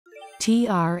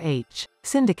T.R.H.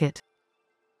 Syndicate.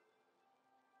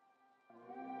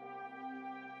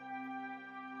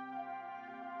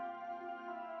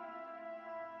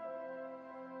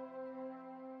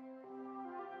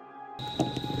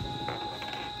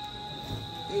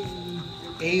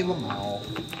 Lamau.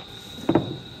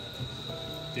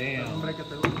 Damn.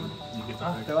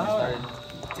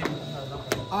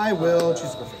 I will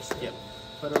choose to go first. Yep.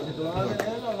 Pero si tú lo vas a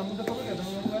leer, hablamos después porque tengo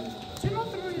que jugar. Sí, no,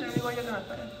 pero ya digo ya que no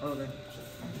está. Okay.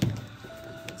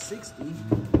 60.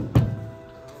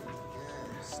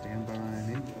 Stand by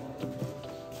me.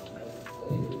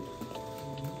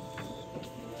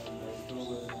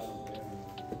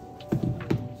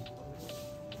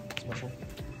 Special.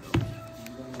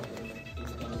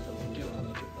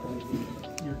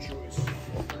 Your choice.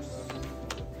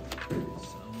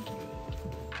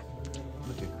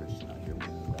 Look at Christian out here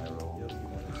moving that roll.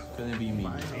 Couldn't be me.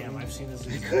 Damn, I've seen this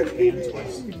in hand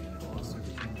twice.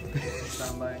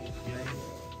 Stand by.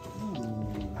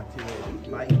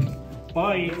 Activate.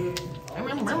 Bike.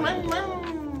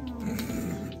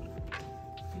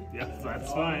 Yeah,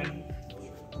 that's fine.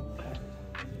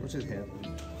 What's his hand?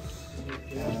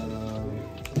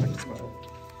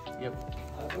 Yep.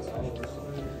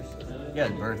 Yeah,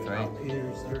 birth, right?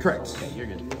 Correct. Okay, you're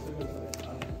good.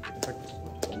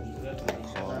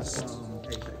 Cost.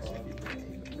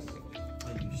 I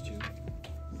used to.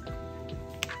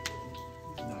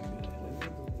 Not good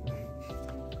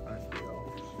at it.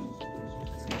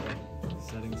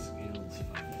 Setting scales.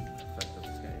 Effective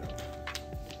scale.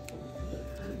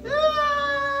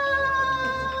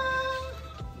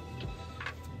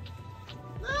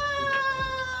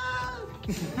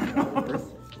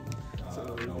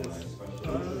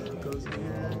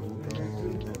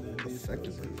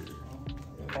 Effectively.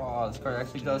 Oh, this card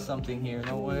actually does something here.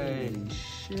 No way.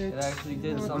 Shit. It actually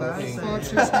did What something. the fuck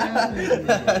just happened?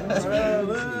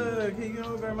 Look, he go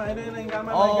over my name and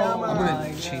gamma. Oh, I'm my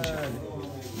gonna change it. God.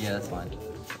 Yeah, that's fine.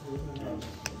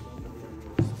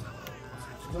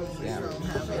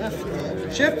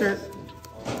 Damn. Shifter.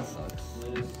 That sucks.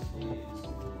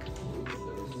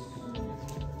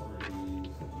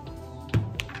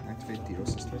 Activate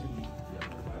Theosis target.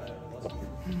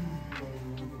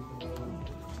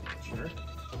 Sure.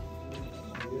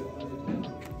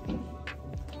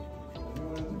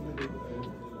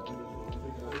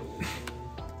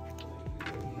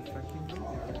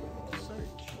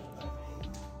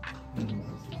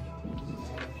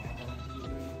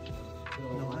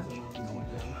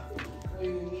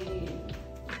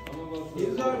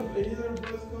 He's our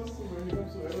best customer. He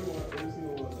comes to everyone, every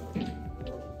single one.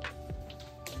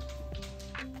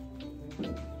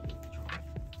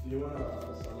 Do you want to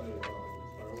sell like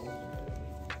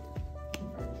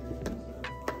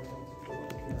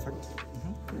Perfect.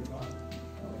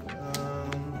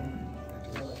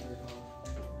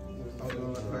 I'll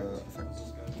go effect.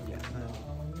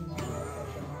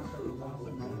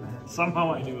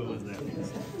 Somehow I knew it was there.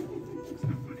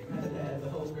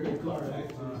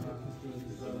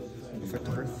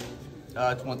 Effective Earth.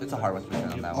 It's a hard one to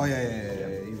return on that Oh, one. yeah.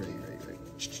 You're right.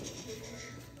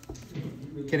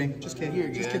 Kidding. Just kidding. You're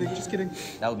Just good. kidding. Just kidding.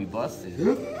 That would be busted. I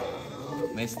mean,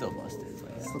 it's still busted. So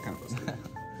yeah. Still kind of busted.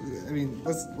 I mean,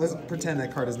 let's pretend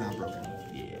that card is not broken.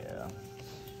 Yeah.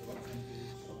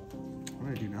 What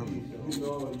do I do now? you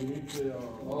need to.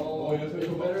 Oh, you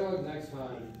better look next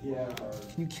time. Yeah.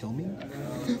 Can you kill me?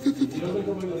 He doesn't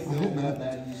come in the same. I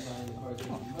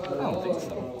don't think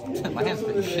so. My hand's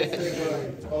pretty shit.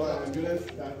 Oh, I'm good at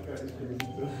that card.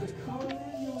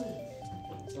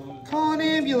 Call an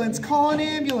ambulance. Call an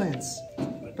ambulance.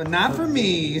 But not for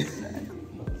me.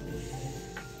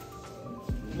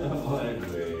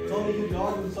 Tony, you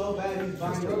dogged him so bad he's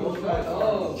buying your gold card.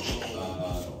 Oh.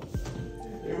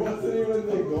 It wasn't even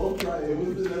the gold prize. It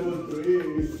was the level 3.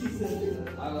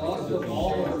 I lost the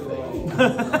ball.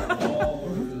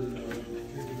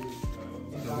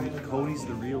 Cody's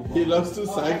the real He loves to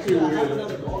cycle weird.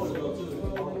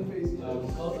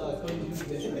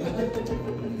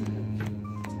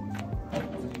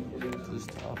 This is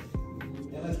tough.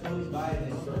 Unless Cody's buying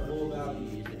it, it's full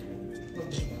value.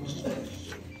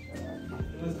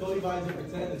 Unless Cody buys it for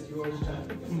 10, it's yours.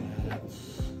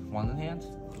 One in hand?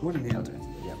 One in hand.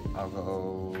 Yep. I'll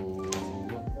go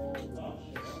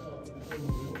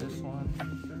this one.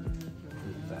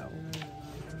 That one.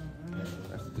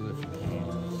 Let's do it for the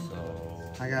hand.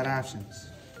 So I got options.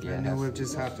 Yeah, I knew that's- what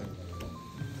just happened.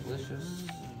 delicious.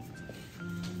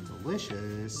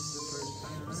 Delicious.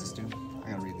 What's this do?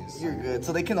 I gotta read this. You're good.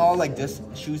 So they can all like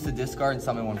choose to discard and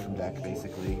summon one from deck,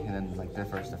 basically, and then like their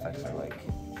first effects are like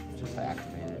just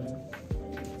activated.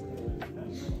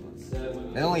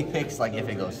 It only picks like if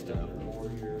it goes through.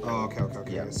 Oh, okay.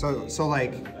 Yeah. So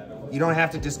like, you don't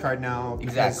have to discard now.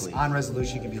 Because Exactly. on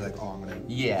resolution, you can be like, oh, I'm gonna.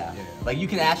 Yeah. Like you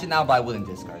can ash it now, but I wouldn't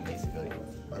discard basically.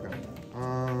 Okay.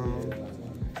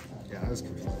 Yeah, that was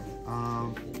confusing.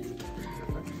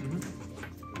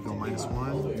 Go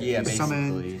 -1. Yeah, you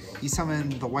summon, basically. you summon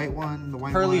the white one, the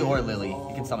white Purely one. or Lily.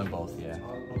 You can summon both, yeah.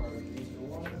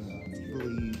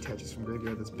 Lily attaches from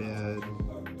graveyard, that's bad.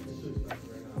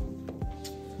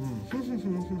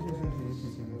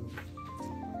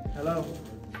 Hello.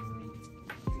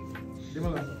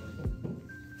 Dímelo.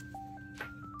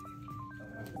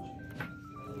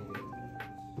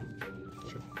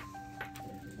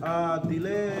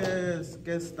 Diles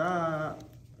que está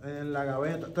en la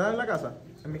gaveta. ¿Estás en la casa?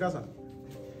 ¿En mi casa?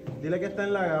 Dile que está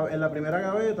en la primera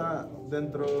gaveta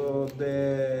dentro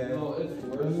de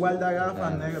un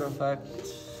guardagafas negro. Perfect.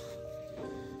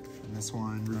 And this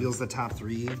one reveals the top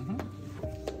 3.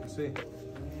 Sí.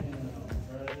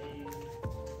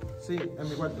 Sí, en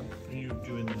mi cuarto. Are you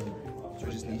doing the... So I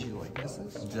just need you to like this.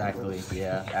 Exactly,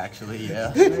 yeah. Actually,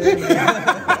 yeah.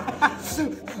 Please,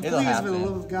 It'll happen. for the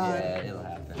love of God. Yeah, it'll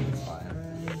happen. It's fine.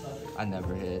 I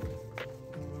never hit.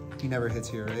 He never hits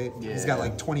here, right? Yeah. He's got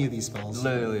like 20 of these spells.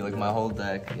 Literally, like my whole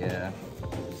deck, yeah.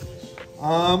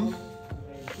 Um.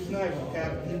 I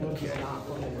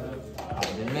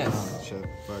didn't miss. Shit,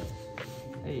 fuck.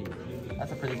 Hey,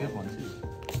 that's a pretty good one too.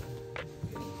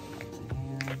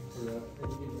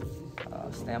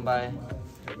 Standby.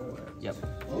 Yep.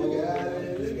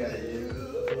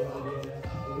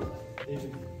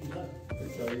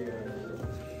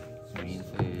 Main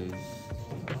phase.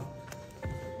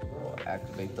 We'll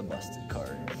activate the busted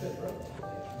card.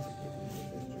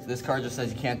 This card just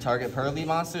says you can't target Purely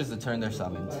monsters the turn they're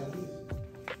summoned.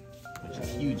 Which is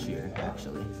huge here,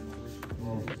 actually.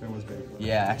 That was big.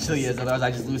 Yeah, actually is. Otherwise,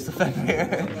 I just lose the effect here.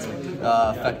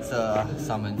 Effect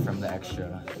summon from the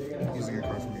extra. Using a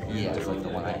card from your hand. Yeah, it's like the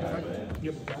one I have.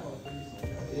 Yep.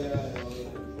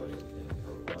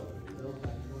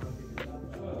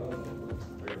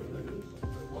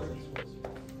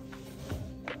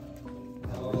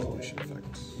 Resolution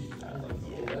effect.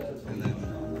 And then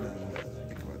I'm gonna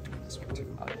think about doing this one too.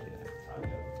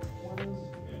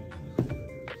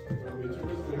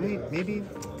 Maybe,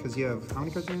 because you have how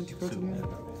many cards in your hand? 2 cards in your hand?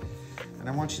 And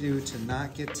I want you to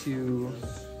not get too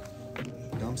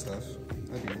dumb stuff.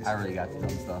 That'd be nice. I already got the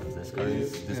dumb stuff.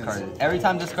 This card. Every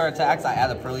time this card attacks, I add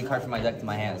a Purely card from my deck to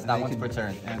my hand. It's not once per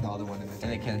turn. Add the other one in it.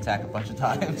 And it can attack a bunch of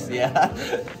times. Yeah.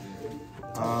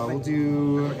 We'll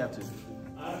do.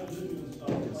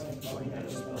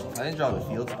 I didn't draw the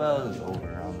field spell. It was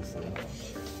over, honestly.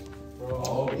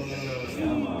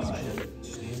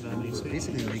 So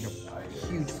basically, make a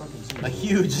huge fucking suit. A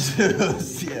huge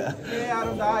Zeus. Yeah. Hey, I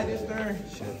don't die this turn.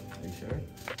 Shit. Are you sure?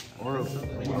 Or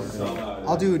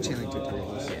I'll do a channeling to 3 of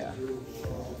those. Yeah.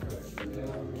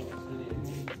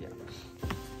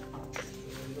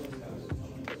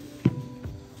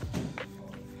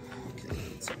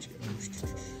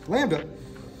 Lambda.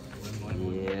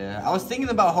 Yeah. I was thinking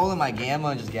about holding my Gamma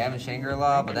and just Gamma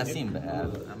Shangri-La, but that seemed bad.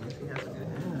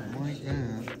 Oh my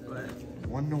god.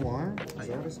 1 Noir? Is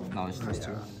that what I said? No, it's just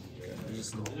 2. Okay. They're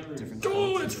just different.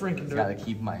 Oh, it's Franken. Gotta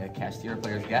keep my Kashtira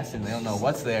players guessing. They don't know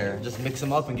what's there. Just mix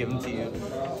them up and give them to you.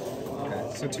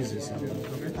 Okay, so 2 Zeus.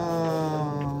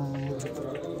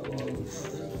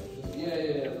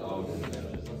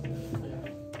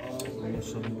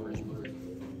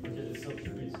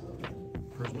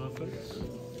 Prisma effects.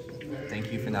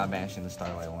 Thank you for not banishing the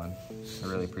Starlight one. I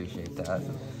really appreciate that.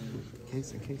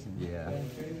 Casing. Yeah.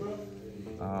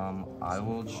 I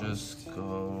will just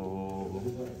go.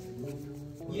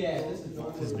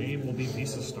 His name will be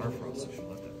Visa Starfrost if you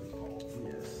let that resolve.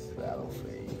 Battle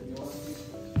phase.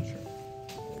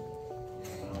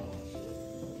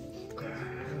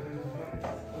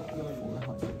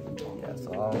 Yeah, so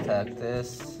I'll attack this.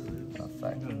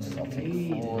 Effect. I'll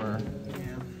take 4.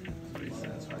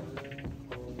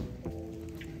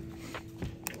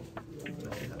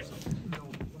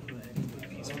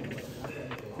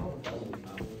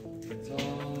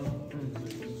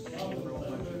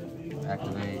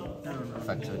 Activate.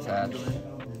 Effect to attach.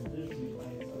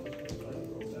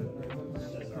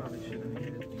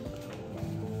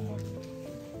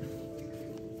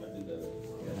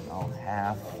 And I'll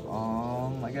half.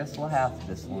 I guess we'll half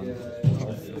this one.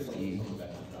 50.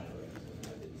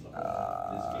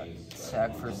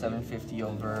 Attack for 750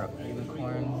 over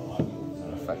Unicorn.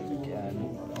 Effect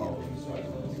again.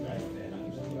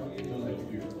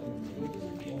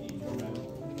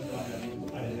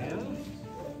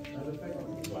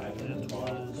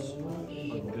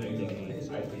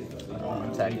 I'll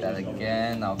attack that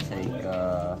again. I'll take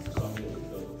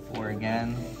 4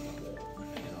 again.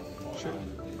 Sure.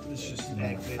 It's just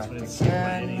Next it's when it's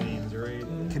again. any names, right?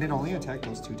 Can it only attack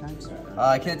those 2 times?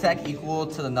 I can attack equal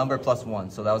to the number plus 1,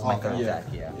 so that was my third attack,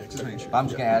 yeah. Just make sure. But I'm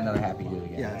just gonna add another happy do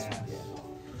again. Yeah, it's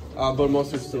fine. But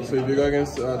monsters too. So if you go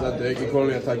against that deck, you can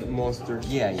only attack monsters.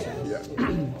 Yeah. Yeah.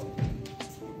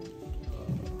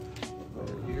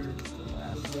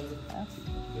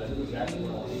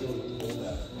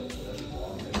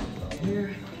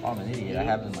 Oh, I'm an idiot. I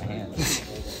have it in my hand.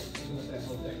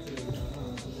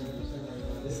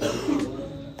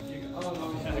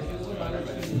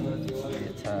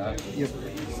 Attack. Yep.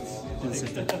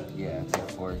 Yeah, take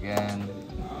 4 again.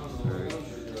 Search.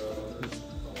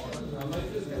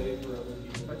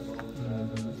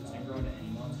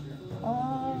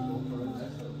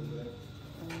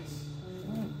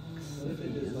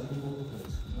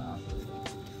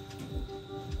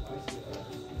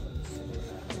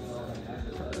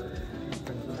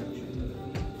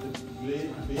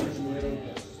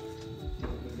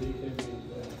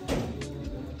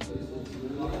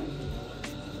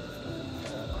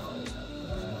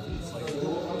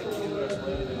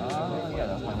 Yeah,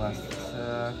 that's my last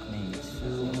attack. Maybe 2.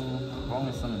 I've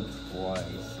only summoned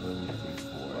twice, so it'll be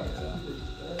 4.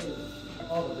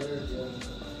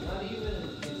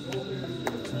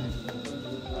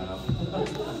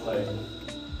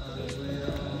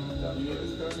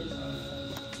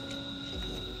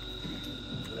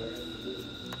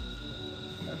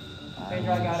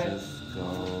 Pedro, I got it. Just go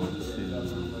to.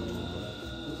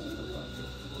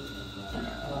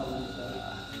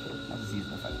 I'll just use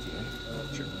the effect here.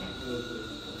 Sure.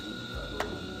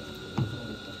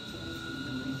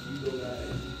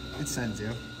 It sends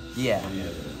you. Yeah.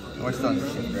 We're still in the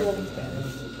ship grip in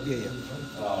Spanish. Yeah.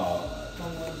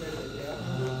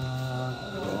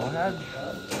 Go ahead.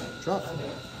 Drop.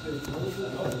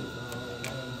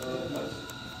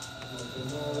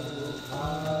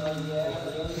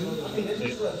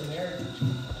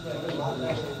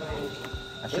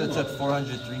 I should have took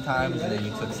 403 times and then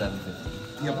you took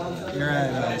 750. Yep. You're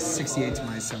at 68 to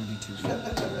my 72.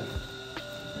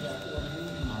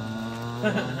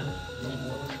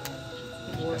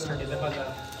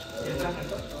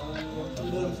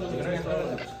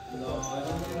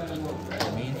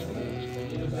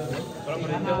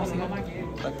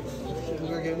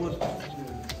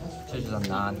 This is a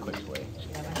non-quick play.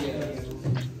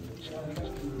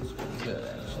 Good,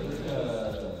 actually.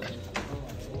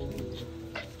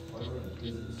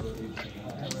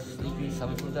 Sleepy,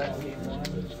 summon from deck.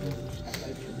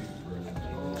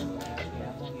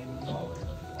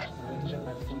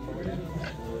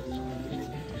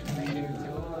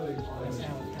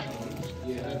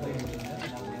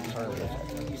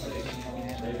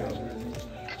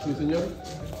 Sí, señor.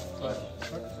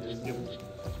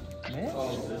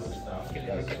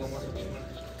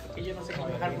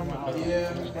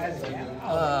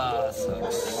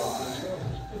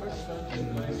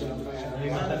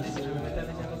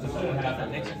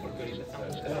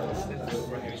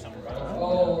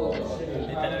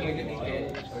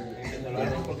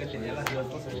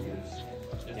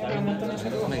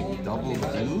 Make double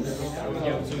deuce?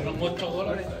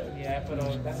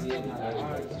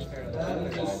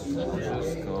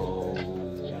 Just go.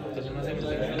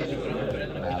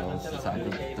 Battles,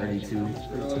 attacking 32.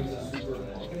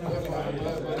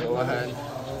 Go ahead.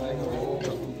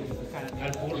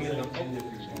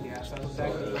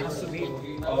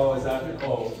 Oh, is that?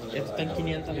 Oh. Esto está en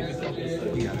 500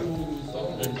 y Yeah. entonces. Yeah.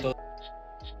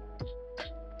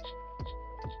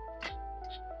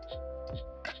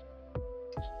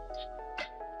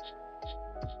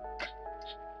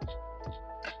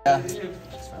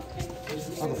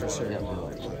 I'll go first, sure.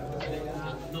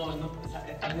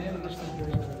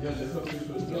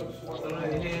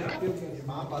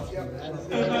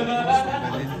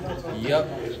 Yep.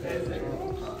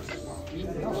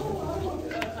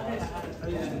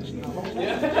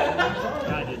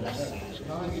 I didn't see it.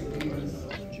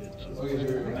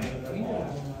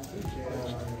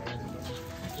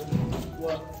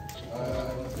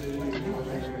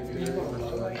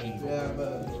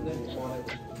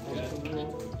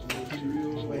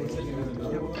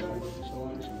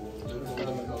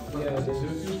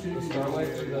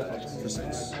 For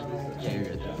 6. Yeah, you're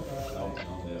good.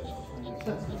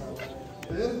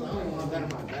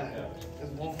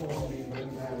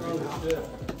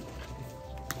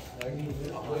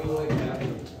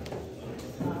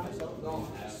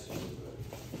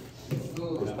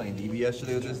 I was playing DB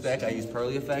yesterday with this deck. I used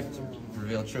Purely effect,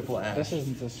 reveal triple ash. This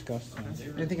isn't disgusting.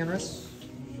 Anything on wrist?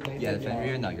 Yeah, defend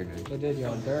rear, no, you're good. They did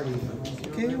y'all dirty.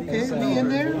 Okay, me in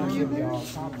there? They Me in said there? y'all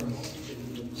copper.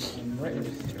 And red.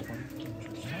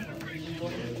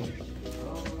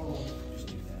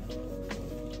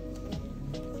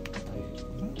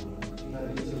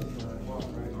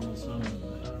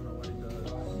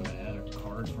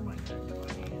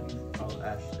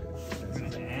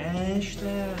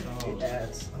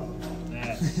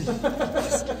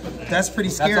 That's pretty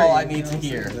scary. That's all I need to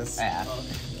hear. Yeah.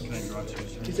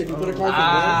 He said you put a card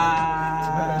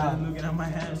I'm looking at my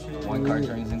hand. Shit. One card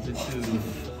turns into two.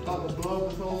 Oh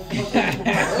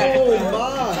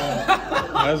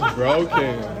That's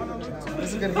broken.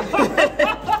 That's a good hand.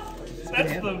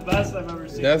 That's the best I've ever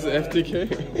seen. That's FTK.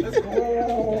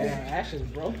 Yeah, Ash is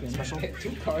broken.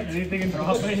 2 cards. Anything in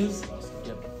draw phase?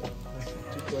 Yep.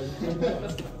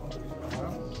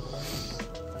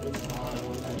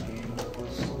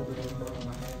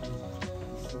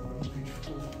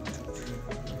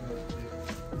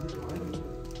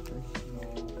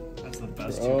 That's the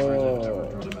best 2 cards I've ever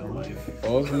drawn in my life.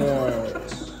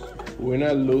 Osmar, we're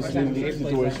not losing this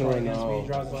situation right now.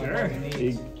 Sure.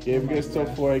 If gets top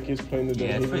 4, he keeps playing the Yeah,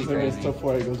 deck. it's If he pretty gets crazy. top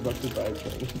 4, he goes back to 5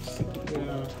 turns.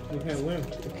 You can't win.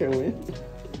 You can't win.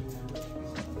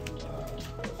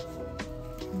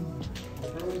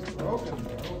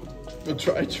 The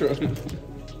Tritron.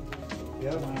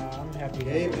 Yep. I'm happy.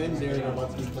 Gabe and Derek are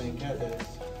about to be playing cat decks.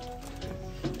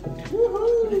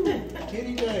 Woohoo!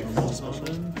 Kitty decks.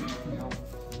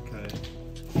 Okay.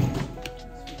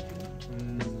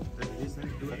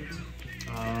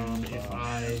 If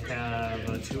I have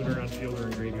a tutor on field or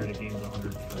in graveyard, it gains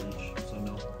 100 for each. So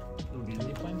no. It'll be Are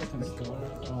you playing the Constellar?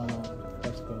 Oh no,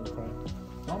 that's gold crap.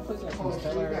 Don't play that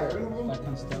Constellar, what's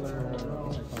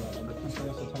it called? The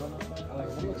Constellar Satellite? I like,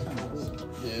 that looks kind of cool.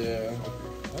 Yeah.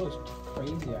 That was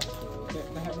crazy actually.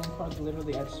 They have one card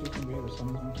literally at Super Grave or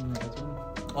something from the edge one.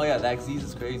 Oh yeah, that Xyz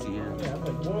is crazy. Yeah. Yeah,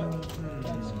 but what?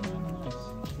 That's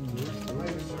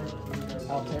nice.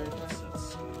 Altair,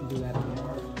 do that again.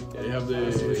 Yeah, you have the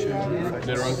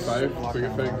rank 5 quick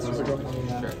effect. What's it called?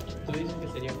 Sure.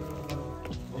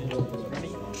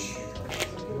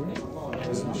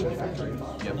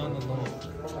 Yep.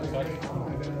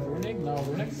 Runic, no,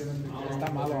 Runic está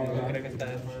malo ahora.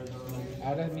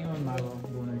 Ahora es mismo malo,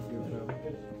 Runic, yo creo.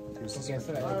 Porque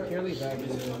ese Purely deck te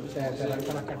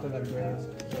lanza las cartas del Grave.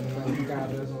 Nunca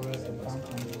resolver ese confound.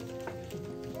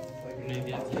 I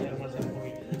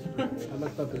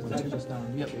looked up his deck just now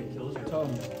on YouTube. I told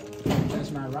him,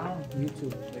 that's my round,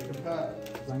 YouTube.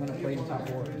 I'm gonna play in top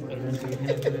 4.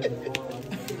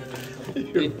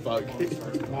 You're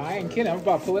fucking. No, I ain't kidding, I'm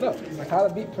about to pull it up. Like how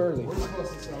to beat Purely.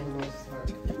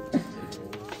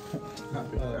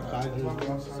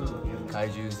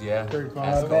 Kaijus, yeah. I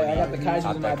got the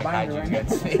Kaijus in my binder right now.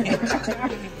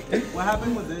 What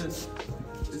happened with this?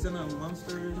 It's in a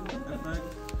monster effect.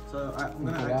 So I'm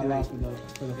gonna activate.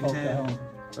 For the folks at home.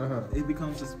 It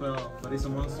becomes a spell, but it's a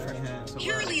monster in hand. So If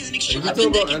you talk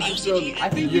about anti-spell, I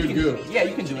think you're you can, good. Yeah,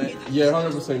 you can do it. Yeah,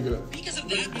 100% good. Because of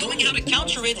that, knowing how to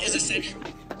counter it is essential.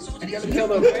 I gotta tell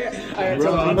the I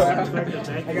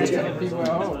gotta tell people at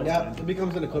home. Yeah, it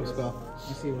becomes an eclipse spell.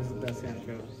 Let's see what's the best hand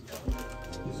goes.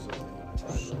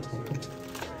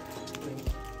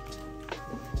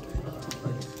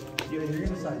 you're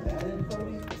gonna side that in,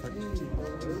 Cody? That's crazy.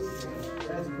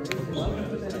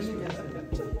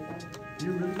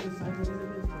 You're really gonna side that in?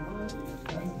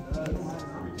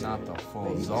 Not the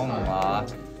full zone lock.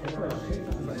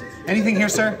 Anything here,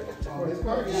 sir? What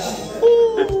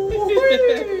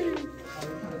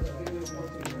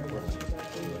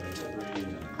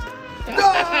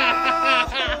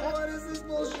is this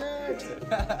bullshit?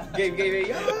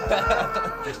 Gabe.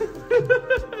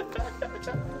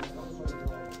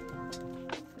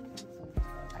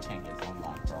 I can't get zone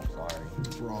lock, bro. I'm sorry.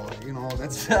 Bro, you know,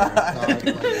 that's fair.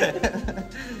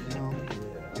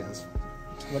 Yes.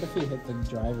 What if he hit the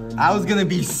driver? I was gonna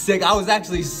be sick. I was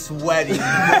actually sweating.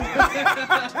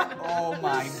 Oh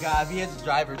my god, if he hits the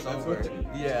driver, it's over.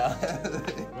 Yeah.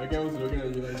 My guy was looking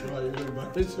at you like, bro, you're gonna buy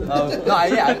this. No,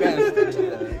 yeah, I bet.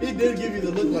 He did give you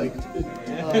the look like.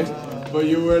 But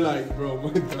you were like, bro,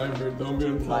 my driver, don't be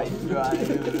on top. My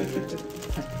driver.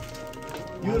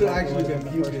 You would have actually been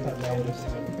puking.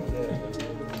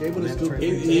 Able to scoop.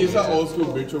 He is an old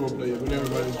school virtual player, but never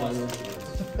mind his driver.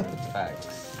 Facts.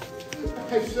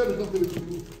 Hey, shut it up,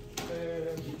 dude.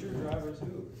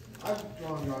 I've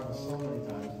drawn drivers so many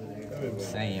times today.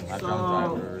 Same. I've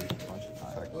drawn drivers a bunch of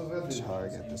times. It's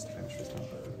hard to get this to finish this time.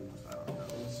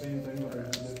 Same thing,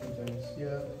 but different things.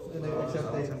 Yeah, except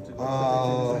they make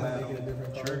it a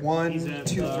different card. 1,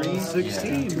 2, 3,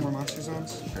 16. 2 more monster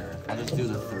zones. Sure. I'll just do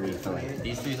the 3 for like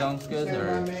these 3 zones good Stand by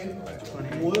or me.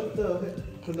 What the heck?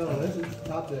 No, this is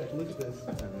top deck. Look at this.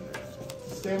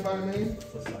 Stand by me.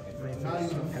 Not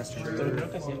even. Pero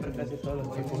creo que siempre casi todos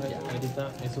los tipos de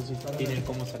ahorita esos sí tienen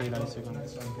cómo salir a ese con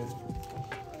eso.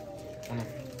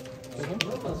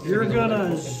 You're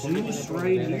gonna Zeus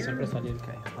right here. Siempre salir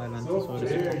adelante sobre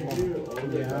ese combo.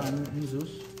 Yeah, un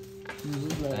Zeus.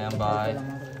 stand by.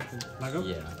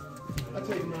 Yeah. I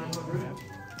take 900.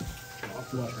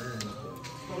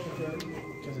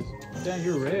 Damn,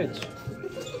 you're rich.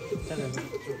 Yeah,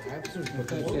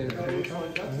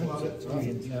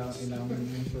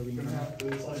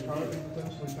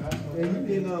 you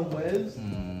being on Wes?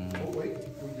 Oh, wait.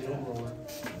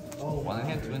 Oh, One in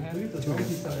hand, two in hand. we have to monkey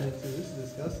summon it too. This is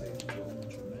disgusting.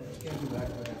 Can't do that.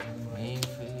 Main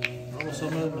phase. Normal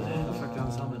summon, effect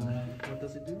on summon. What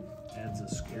does it do? Adds a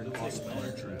scared plus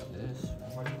speller trap. This.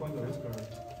 Why do you point this card?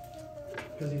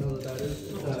 Because you know what that is?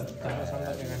 That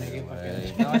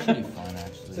should be fun,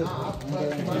 actually.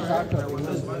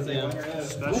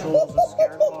 Special is a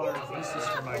scared water. This is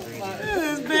for my graveyard.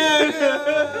 This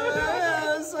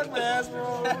man, suck my ass,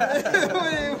 bro.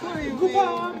 What are you doing?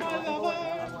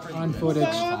 On footage.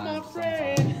 Not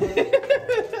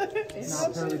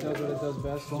Purely does what it does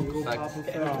best.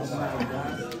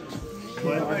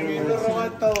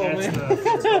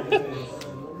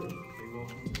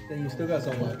 Then you still got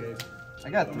some left. I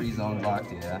got 3 zones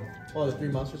locked, yeah. Oh, the 3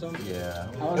 monster zones? Yeah.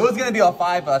 It was gonna be all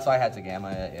 5, but that's why I had to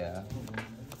gamma it, yeah.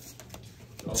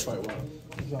 I'll fight one.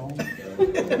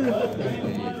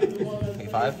 Hey,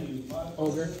 5?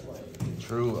 Ogre.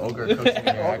 True, Ogre cooks me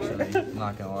here, actually. I'm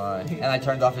not gonna lie. And I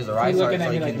turned off his He's Arise looking card, at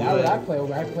so me you like, can why would I do it. play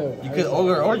Ogre? I play Ogre. You could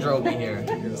Ogre or Drove me here.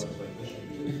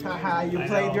 Haha, you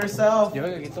played yourself. I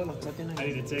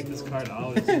need to take this card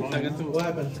out. It's fun. What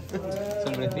happened?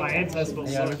 My ancestral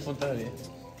source. Or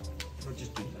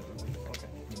just do that.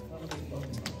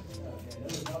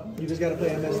 You just gotta play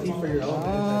MST for your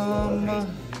own.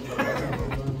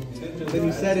 Then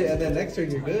you set it, and then next turn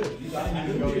you're good.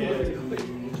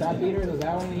 Trap Eater, does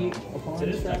that only eat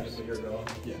opponent's traps?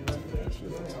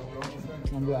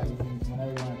 I'm like, whenever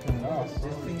you want to turn it off.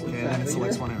 Okay, and then it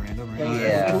selects one at random, right?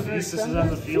 Yeah. If this is on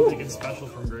the field, you get special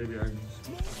from graveyard.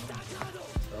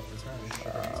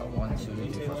 1, 2,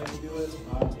 3, 4,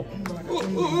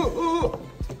 5.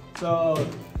 So,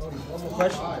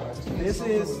 question. This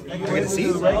is gonna see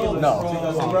it? regular. No.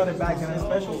 Because you brought it back in a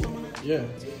special. Yeah.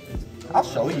 I'll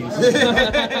show you.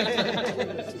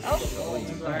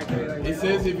 It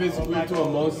says if it's equal to a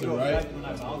monster, right?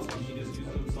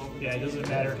 Yeah, it doesn't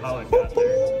matter how it got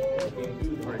there.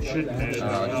 Or it shouldn't matter Just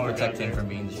how it got protect him there. from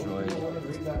being destroyed.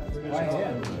 Why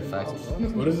him? Effect.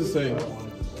 What does it say?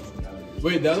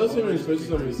 Wait, that doesn't even switch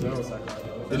to itself.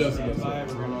 It doesn't.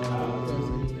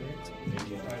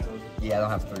 Yeah, I don't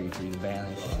have 3 for you to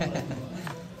banish.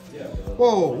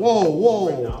 Whoa, whoa,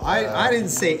 whoa. I didn't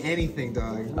say anything,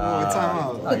 dog. Whoa, time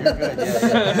out. Oh, you're good,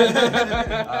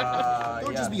 yeah.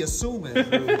 Don't just be assuming. You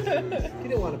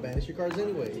didn't want to banish your cards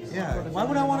anyways. Yeah, why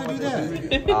would I want to do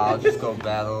that? I'll just go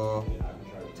battle,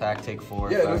 attack, take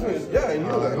 4. Yeah, I knew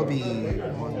It'll that. be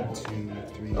 1, 2,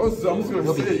 3. I was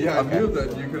gonna say, yeah, I knew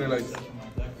that you couldn't like.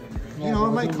 You know,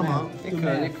 it might come out. It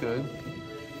could.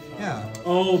 Yeah.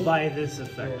 Oh, by this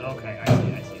effect. Okay, I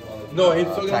see. No, he's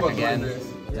talking Attack about again, doing this.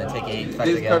 then take 8, effect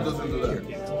This card again. doesn't do that.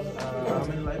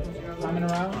 Coming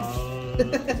around?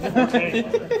 Okay.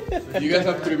 You guys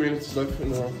have 3 minutes left in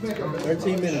the round.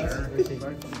 13 minutes.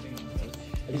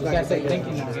 You just gotta say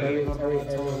thinking now. Every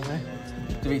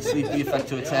Activate sleepy effect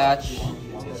to attach.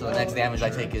 So the next damage I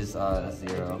take is 0. And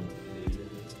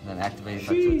then activate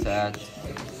effect to attach.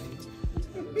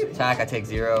 Attack, I take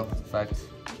 0. Effect.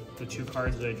 The 2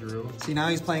 cards I drew. See, now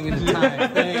he's playing into time.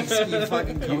 Thanks, you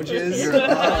fucking coaches. You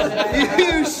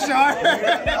shark!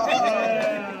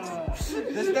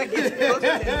 This deck gets cooked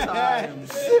in time.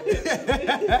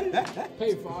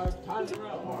 Pay 5 times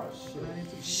around.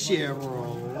 Shit,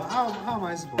 bro. How am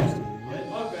I supposed to?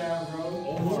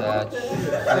 Attach.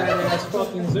 That's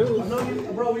fucking Zeus.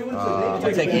 Bro, we went to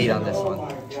I take 8 on this one.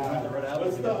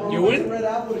 You win? Red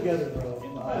Apple together, bro.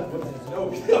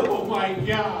 Oh my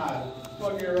god!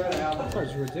 Fucking red apple. That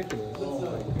card's ridiculous.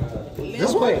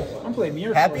 This way. I'm playing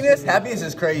Mirror Happiness? Happiness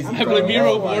is crazy. I play Mirror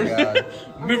Oh my Board. God.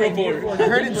 Mirror board. I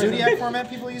heard in Zodiac format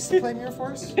people used to play Mirror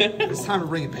Force. It's time to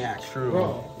bring it back. True.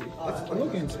 Bro, it's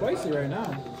looking spicy right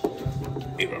now.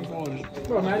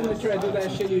 Bro, imagine if you try to do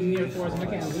that shit you Mirror Force and I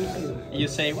can't lose you. You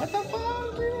say, what the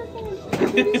fuck?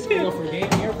 You go for game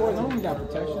Mirror Force, I don't even got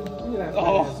protection. Look at that.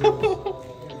 Oh.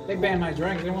 They banned my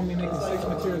dragons. They want me making 6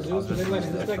 material Zeus, but they let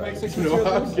this deck make 6 You know,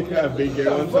 material I Zeus. had a big game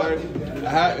one time. I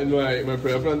had, and my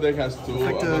player deck has 2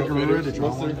 Garura to draw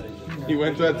monster. He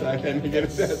went to attack and he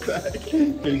gets to attack.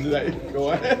 He's like,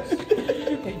 go ahead.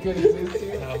 He couldn't Zeus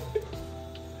too.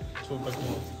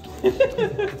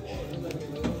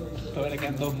 Todavía le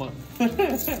quedan 2 más.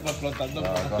 Va flotando. Go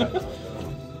ahead.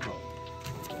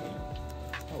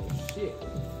 Oh shit.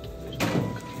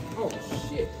 Oh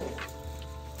shit.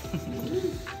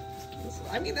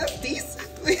 I mean, that's decent.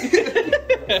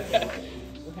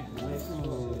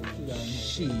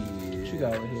 She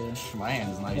pizza over here. My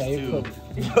hand's nice Yeah, you're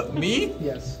too. Me?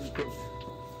 Yes, you're cooked.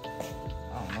 I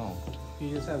don't know.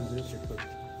 You just have Zeus, you're cooked.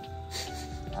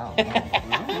 I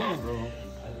don't know, bro.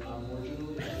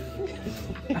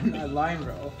 I'm not lying,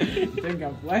 bro. I think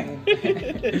I'm playing.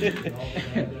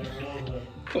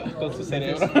 Con su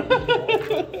cerebro.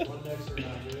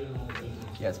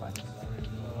 Yeah, it's fine.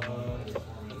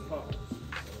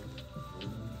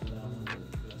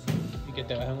 Y que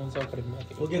te bajen un sol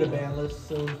prismático. We'll get a ban list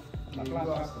soon.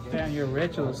 Damn, you're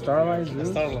rich with a Starlight Zeus?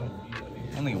 Starlight.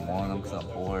 Only one, I'm cause I'm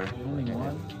bored. Only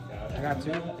one? I got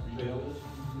two.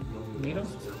 Need them?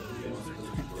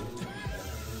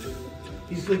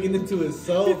 He's looking into his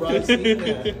soul, bro. I've seen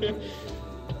that.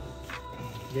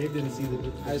 Gabe didn't see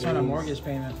the. I just want a mortgage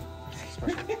payment.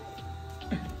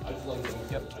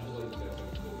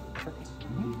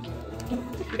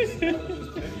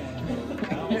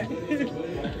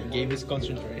 Gabe is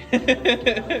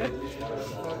concentrated.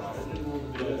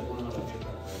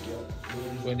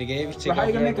 When the Gabe So how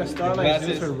you gonna make a Starlight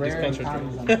Zeus with rare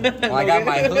encounters on it? Well, I got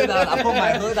my hood on. I put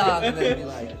my hood on and then be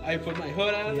like, I put my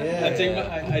hood on. Yeah. I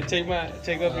take up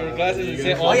your glasses and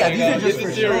say, oh yeah, my these are God, just this for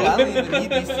is sure. zero. I don't even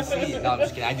need these to see. No, I'm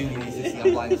just kidding. I do need these to see.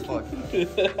 I'm blind as fuck.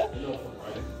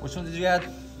 Which one did you add?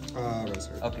 Rose.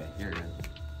 Okay, you're good.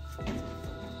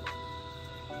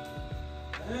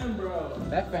 Damn, bro.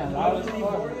 That fan loud as Any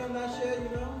fuck. boarding on that shit, you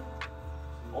know?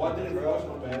 Oh, I didn't realize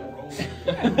my bad.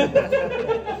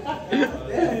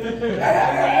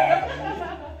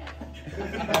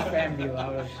 That fan be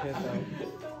loud as shit, though.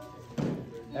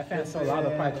 That fan's so loud,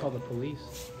 they'll probably call the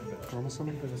police. Normal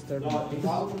summon? For disturbing the peace.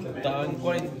 Estaba en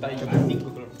 45, creo.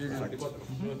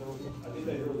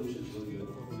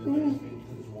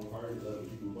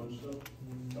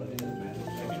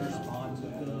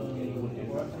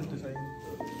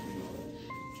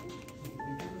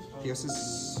 Yes,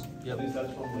 is. Yep.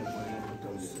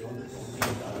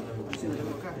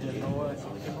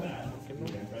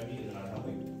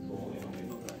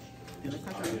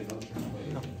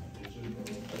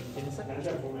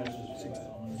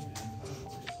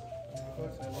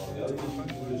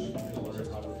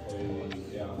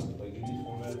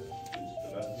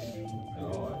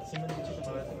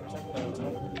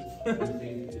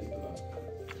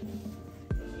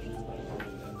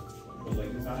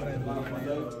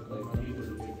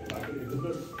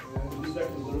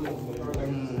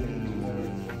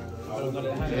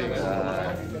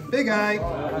 Big guy!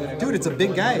 Dude, it's a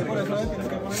big guy.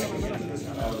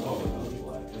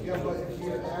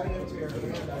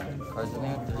 Cards in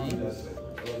there, 3,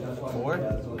 4.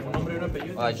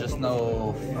 I just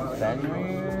know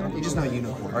Fenrir. You just know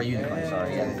unicorn. Or unicorn,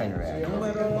 sorry. Yeah, Fenrir. You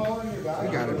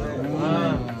got it, bro.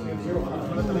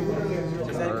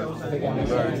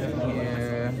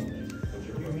 Here.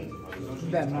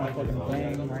 That motherfucking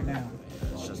playing right now.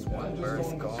 It's just one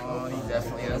birth gone. He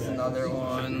definitely has another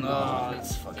one. Oh,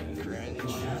 it's fucking cringe.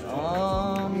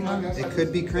 It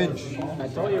could be cringe. I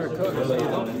told you were cooked.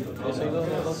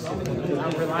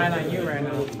 I'm relying on you right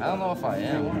now. I don't know if I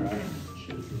am.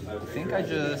 I think I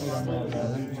just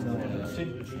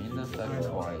chain effect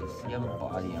twice. You have a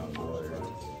body on board.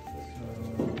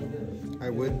 I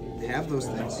would have those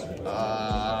things.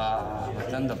 But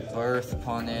then the birth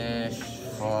punish.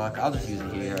 Fuck. I'll just use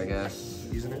it here, I guess.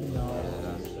 Using it?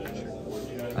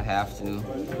 Yeah. I have to.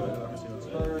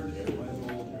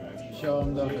 Show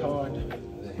him the card.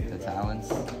 The talents.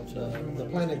 The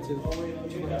planet too.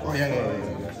 Oh, yeah.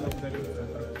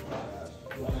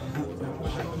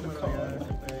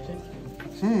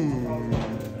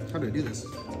 How do I do this?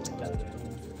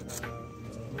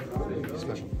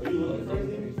 Special.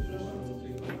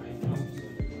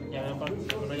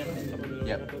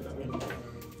 Yep.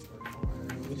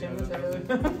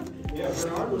 Yeah,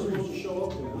 Bernard was supposed to show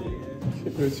up.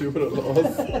 She would have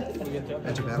lost.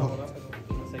 Enter battle.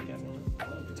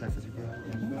 Attack for 3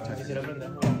 Attack.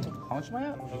 How much am I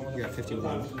at? You got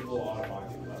 51. 51.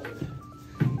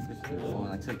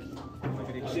 I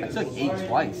took 8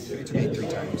 twice. You took 8 3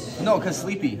 times. No, because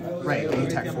sleepy. Right, and you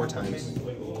attack 4 times.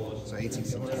 So 8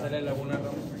 6. And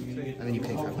then you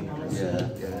pay 500. Yeah.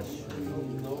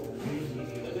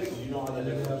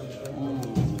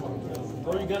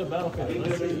 Bro, you got a battlefield.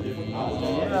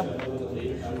 Yeah.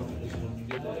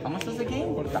 How much was the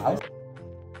game? 1,000?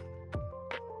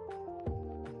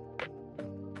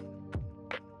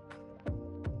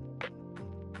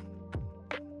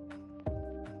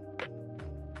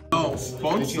 No,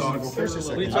 Punk sucks.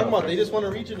 What are you talking about? They just won a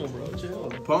regional, bro.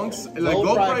 Chill. Punk's like Low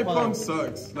Gold pride Pride Punk. Punk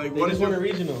sucks. Like They what just is won a your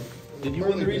regional. Did you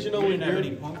win the regional with your...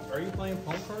 Are you playing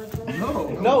punk cards, bro? no?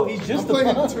 No, he's just I'm a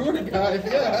playing punk. tour guide,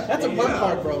 yeah. That's a punk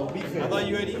card, bro. Be I fair. thought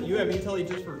you have Intelli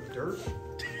just for dirt.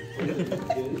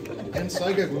 And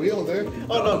psychic wielder.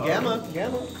 Oh no, gamma.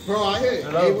 Bro, I hit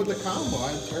A with the combo.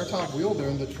 I tear top wielder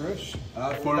in the T.R.H.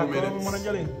 4 more minutes.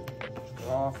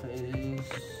 Draw phase.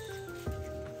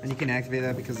 And you can activate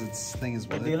that because its thing is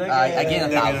what? I gain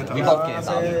 1,000. We both gain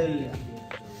 1,000.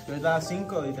 Yo da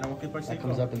 5 y tenemos que ir por 5.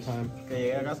 Comes up in time. Que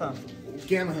llegue a casa.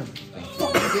 Gamma him.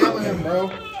 Gamma him, bro.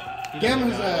 Gamma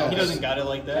his ass. He doesn't got it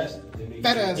like that.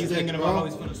 That ass He's dick, thinking bro. about how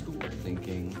he's going to school.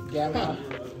 Thinking. Gamma.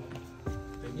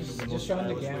 Just show him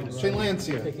the gamma. Bro. Chain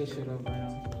Lancia. Pick his shit up right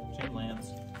now. Chain Lance.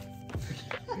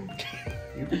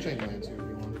 You can chain Lancia if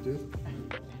you want to.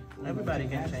 Everybody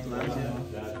can change lives,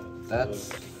 yeah.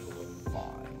 That's fine.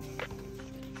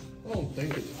 I don't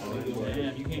think it's fine.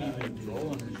 Damn, you can't even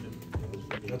roll under shit.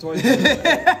 That's why.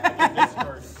 This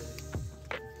hurts.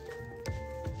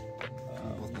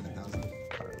 Both get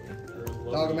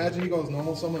 1,000. Dog, imagine he goes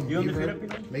normal summon You Beaver, undefeated,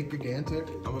 Pino? make gigantic,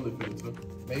 I'm undefeated too.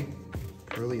 make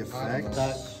Early effect.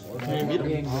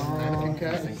 Anakin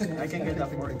cat. I can get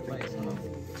that 4th place.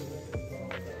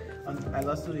 I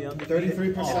lost to the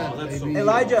undefeated. 33%, baby.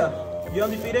 Elijah, you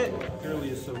undefeated? Purely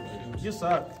is so cute. You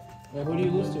suck. Wait, who do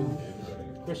you lose to?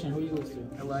 Christian, who do you lose to?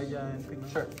 Elijah and Pino.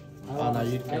 Sure. I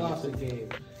lost to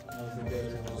Gabe. All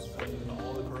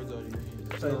the cards out of your hand.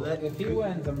 So If he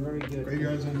wins, I'm very good.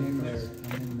 Graveyard's I'm in there.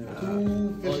 I'm in there.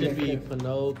 Well, it'd be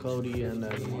Pano, Cody, and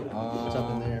then what's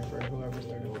up in there for whoever's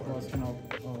starting Oh, for. it's kind of.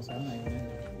 Oh, so I'm not even in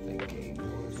there.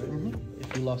 If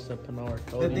you lost to Pano or the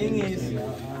Cody. thing is,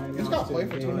 He's got play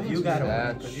for 2 minutes. you gotta win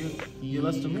That's- because you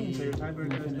lost to me, so your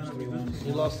tiebreaker is gonna be good.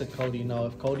 You lost to Cody. No,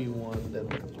 if Cody won, then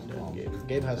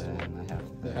Gabe has to win.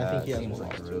 I think he has seems one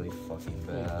like loss. really fucking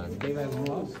bad. Gabe has one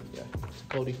loss. Yeah,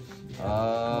 Cody.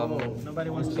 Nobody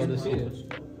wants to So see does this.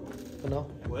 Pano.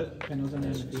 What? Penal's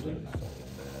undefeated.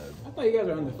 I thought you guys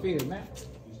were undefeated, man.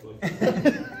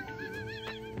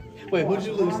 Wait, who'd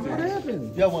you lose What to?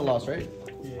 happened? You have one loss, right?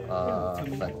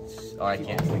 Effects. Oh, I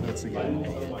can't.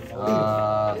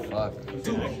 Fuck.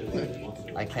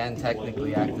 I can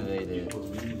technically activate it.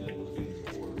 Let's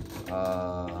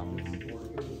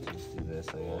do this,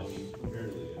 I guess.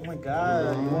 Oh my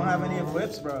god, you won't have any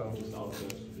equips, bro.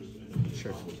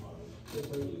 Sure.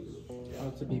 Oh,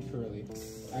 to be Purely.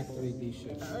 Activate these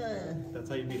shit. That's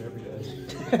how you beat every day.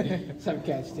 Some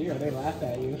Kashtira, they laugh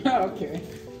at you. Okay.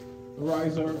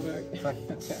 Riser effect.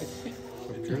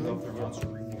 Purely?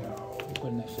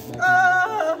 Putting that shit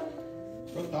back.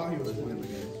 Bro thought he was winning the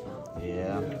game.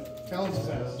 Yeah. Challenge his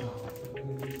ass.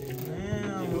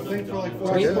 Damn. Think for like So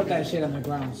 4 he put seconds. that shit on the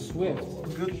ground swift.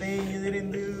 Good thing you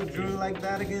didn't do Drew like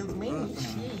that against me.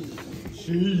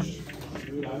 Sheesh.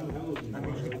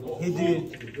 He did.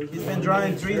 He's been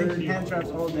drawing 3 hand traps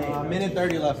all day. Minute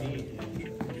 30 left.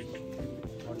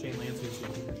 I'll chain Lance with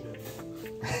some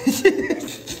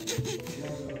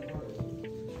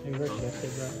Hey, Rich, that's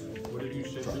it, bro. What did you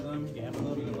shit for them? Gamma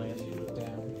and Lance.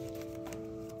 Damn.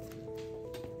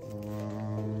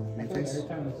 Main Every phase.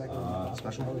 time it's like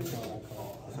Special.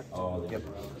 Yep.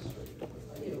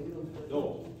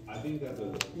 Activate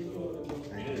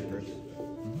first.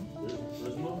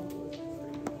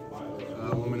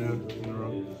 1 minute in a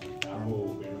row.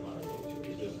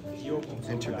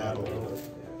 Enter battle.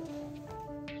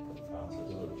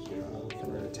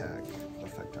 Convert attack.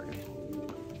 Affect target.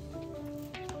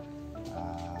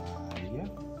 Yeah.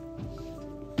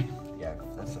 Yeah,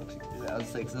 that sucks. I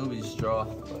was like, so it'll be just draw.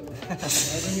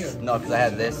 But no, because I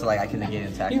had this, so like I can negate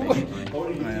an attack basically.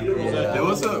 There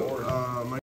was a